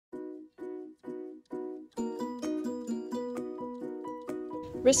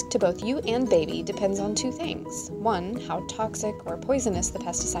Risk to both you and baby depends on two things. One, how toxic or poisonous the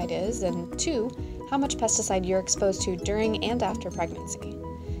pesticide is, and two, how much pesticide you're exposed to during and after pregnancy.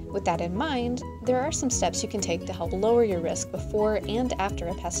 With that in mind, there are some steps you can take to help lower your risk before and after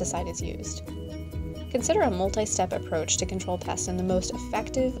a pesticide is used. Consider a multi-step approach to control pests in the most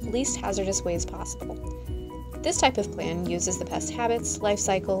effective, least hazardous ways possible. This type of plan uses the pest habits, life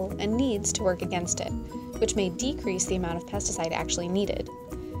cycle, and needs to work against it, which may decrease the amount of pesticide actually needed.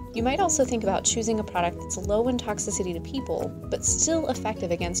 You might also think about choosing a product that's low in toxicity to people, but still effective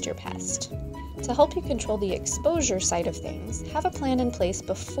against your pest. To help you control the exposure side of things, have a plan in place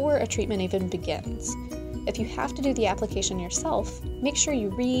before a treatment even begins. If you have to do the application yourself, make sure you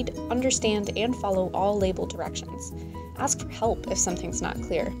read, understand, and follow all label directions. Ask for help if something's not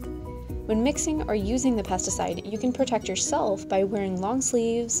clear. When mixing or using the pesticide, you can protect yourself by wearing long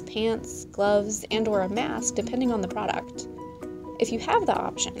sleeves, pants, gloves, and/or a mask depending on the product. If you have the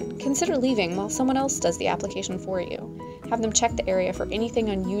option, consider leaving while someone else does the application for you. Have them check the area for anything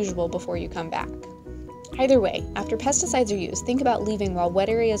unusual before you come back. Either way, after pesticides are used, think about leaving while wet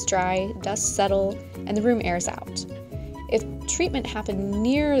areas dry, dust settle, and the room airs out. If treatment happened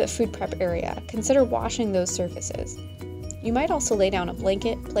near the food prep area, consider washing those surfaces. You might also lay down a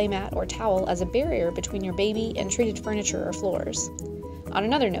blanket, playmat, or towel as a barrier between your baby and treated furniture or floors. On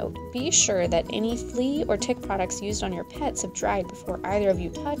another note, be sure that any flea or tick products used on your pets have dried before either of you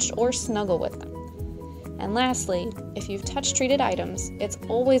touch or snuggle with them. And lastly, if you've touched treated items, it's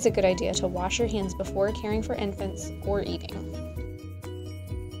always a good idea to wash your hands before caring for infants or eating.